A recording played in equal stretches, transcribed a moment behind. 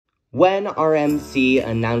When RMC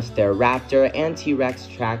announced their Raptor and T-Rex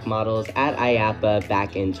track models at IAAPA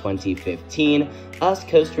back in 2015, us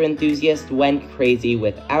coaster enthusiasts went crazy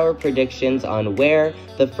with our predictions on where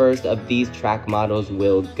the first of these track models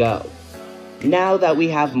will go. Now that we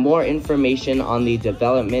have more information on the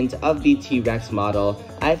development of the T-Rex model,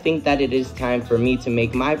 I think that it is time for me to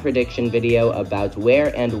make my prediction video about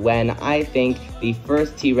where and when I think the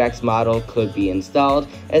first T-Rex model could be installed,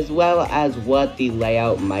 as well as what the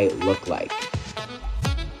layout might look like.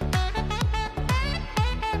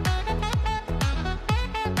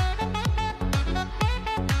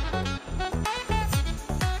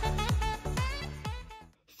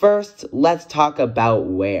 First, let's talk about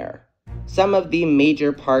where. Some of the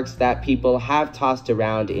major parks that people have tossed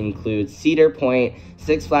around include Cedar Point,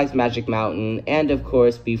 Six Flags Magic Mountain, and of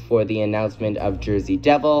course, before the announcement of Jersey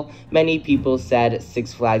Devil, many people said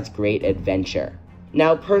Six Flags Great Adventure.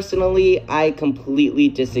 Now, personally, I completely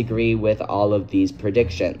disagree with all of these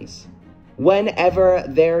predictions. Whenever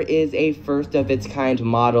there is a first-of-its-kind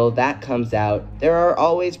model that comes out, there are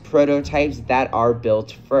always prototypes that are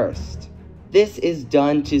built first. This is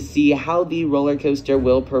done to see how the roller coaster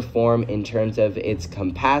will perform in terms of its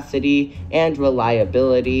capacity and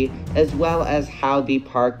reliability, as well as how the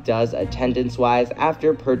park does attendance-wise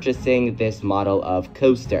after purchasing this model of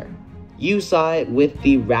coaster. You saw it with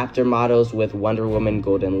the Raptor models with Wonder Woman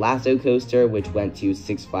Golden Lasso Coaster, which went to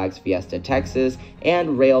Six Flags Fiesta Texas,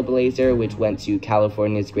 and Railblazer, which went to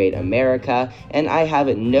California's Great America, and I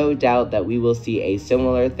have no doubt that we will see a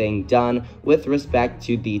similar thing done with respect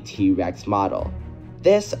to the T-Rex model.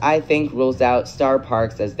 This, I think, rules out Star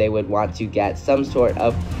Parks, as they would want to get some sort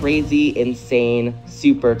of crazy, insane,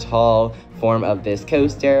 super tall form of this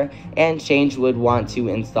coaster, and Change would want to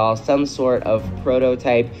install some sort of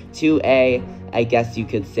prototype to a, I guess you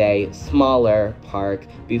could say, smaller park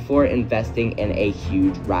before investing in a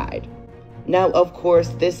huge ride. Now, of course,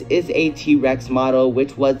 this is a T-Rex model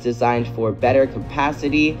which was designed for better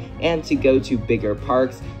capacity and to go to bigger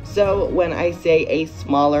parks, so when I say a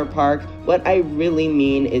smaller park, what I really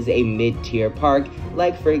mean is a mid-tier park,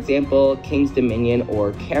 like for example, King's Dominion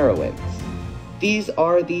or Carowinds. These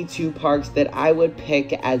are the two parks that I would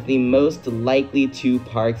pick as the most likely two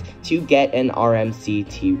parks to get an RMC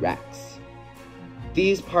T-Rex.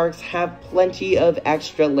 These parks have plenty of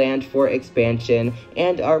extra land for expansion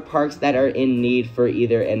and are parks that are in need for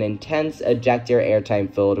either an intense ejector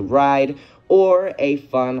airtime filled ride or a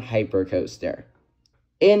fun hypercoaster.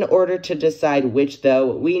 In order to decide which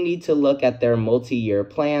though, we need to look at their multi-year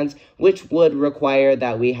plans, which would require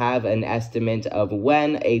that we have an estimate of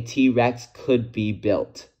when a T-Rex could be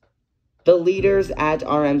built. The leaders at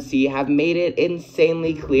RMC have made it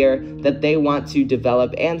insanely clear that they want to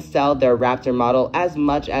develop and sell their Raptor model as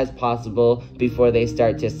much as possible before they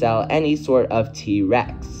start to sell any sort of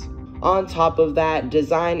T-Rex. On top of that,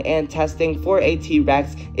 design and testing for a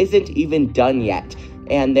T-Rex isn't even done yet,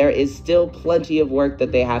 and there is still plenty of work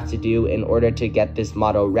that they have to do in order to get this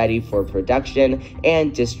model ready for production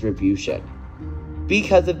and distribution.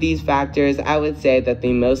 Because of these factors, I would say that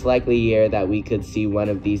the most likely year that we could see one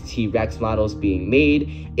of these T-Rex models being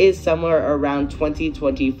made is somewhere around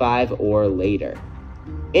 2025 or later.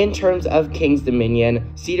 In terms of King's Dominion,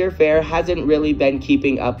 Cedar Fair hasn't really been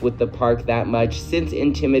keeping up with the park that much since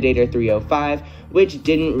Intimidator 305, which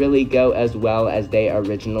didn't really go as well as they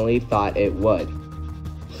originally thought it would.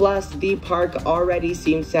 Plus, the park already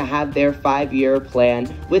seems to have their 5-year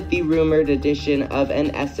plan with the rumored addition of an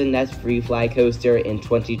SNS Free-Fly coaster in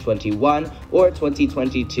 2021 or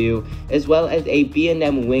 2022, as well as a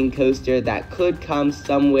B&M Wing coaster that could come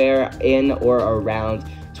somewhere in or around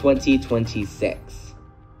 2026.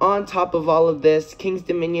 On top of all of this, King's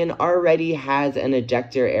Dominion already has an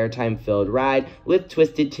ejector airtime filled ride with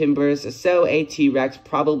Twisted Timbers, so a T-Rex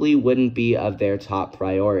probably wouldn't be of their top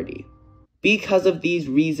priority. Because of these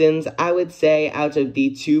reasons, I would say out of the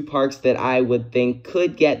two parks that I would think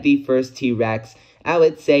could get the first T-Rex, I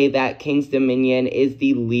would say that King's Dominion is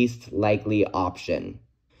the least likely option.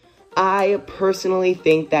 I personally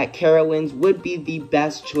think that Carowinds would be the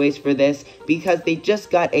best choice for this because they just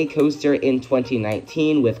got a coaster in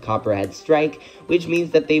 2019 with Copperhead Strike, which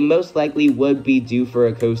means that they most likely would be due for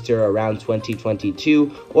a coaster around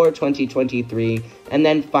 2022 or 2023, and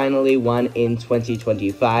then finally one in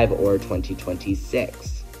 2025 or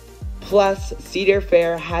 2026. Plus, Cedar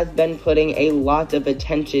Fair has been putting a lot of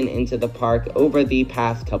attention into the park over the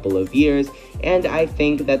past couple of years, and I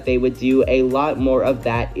think that they would do a lot more of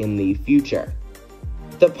that in the future.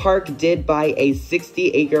 The park did buy a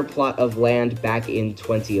 60-acre plot of land back in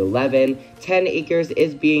 2011. 10 acres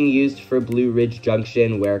is being used for Blue Ridge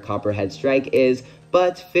Junction, where Copperhead Strike is,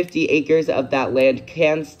 but 50 acres of that land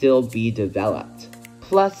can still be developed.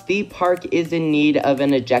 Plus, the park is in need of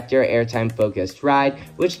an ejector airtime focused ride,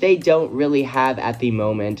 which they don't really have at the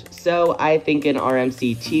moment, so I think an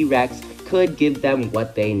RMC T-Rex could give them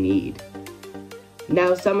what they need.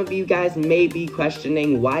 Now, some of you guys may be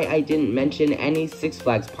questioning why I didn't mention any Six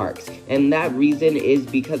Flags parks, and that reason is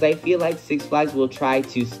because I feel like Six Flags will try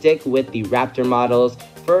to stick with the Raptor models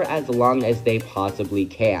for as long as they possibly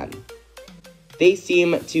can. They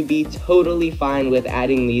seem to be totally fine with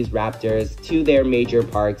adding these Raptors to their major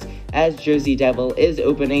parks, as Jersey Devil is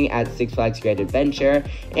opening at Six Flags Great Adventure,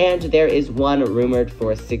 and there is one rumored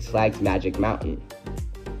for Six Flags Magic Mountain.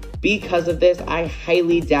 Because of this, I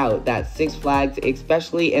highly doubt that Six Flags,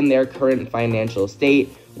 especially in their current financial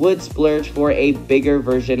state, would splurge for a bigger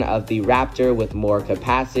version of the Raptor with more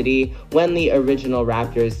capacity when the original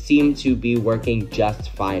Raptors seem to be working just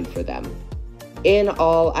fine for them. In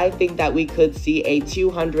all, I think that we could see a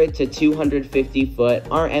 200 to 250 foot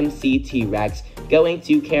RMC T-Rex going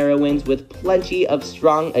to Carowinds with plenty of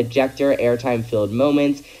strong ejector airtime filled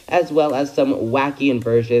moments, as well as some wacky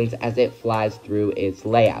inversions as it flies through its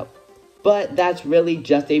layout. But that's really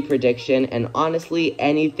just a prediction, and honestly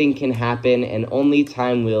anything can happen, and only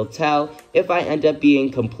time will tell if I end up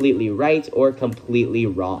being completely right or completely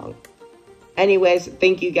wrong. Anyways,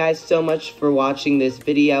 thank you guys so much for watching this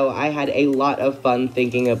video. I had a lot of fun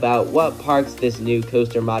thinking about what parks this new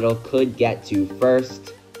coaster model could get to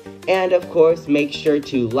first. And of course, make sure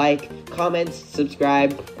to like, comment,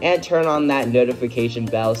 subscribe, and turn on that notification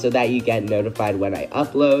bell so that you get notified when I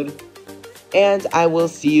upload. And I will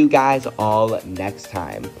see you guys all next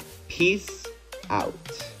time. Peace out.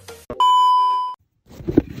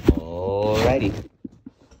 Alrighty.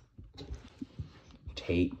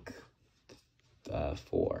 Take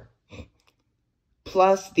 4.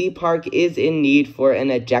 Plus, the park is in need for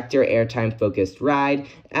an ejector airtime focused ride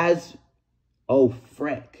as... Oh,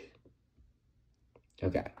 frick.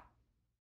 Okay.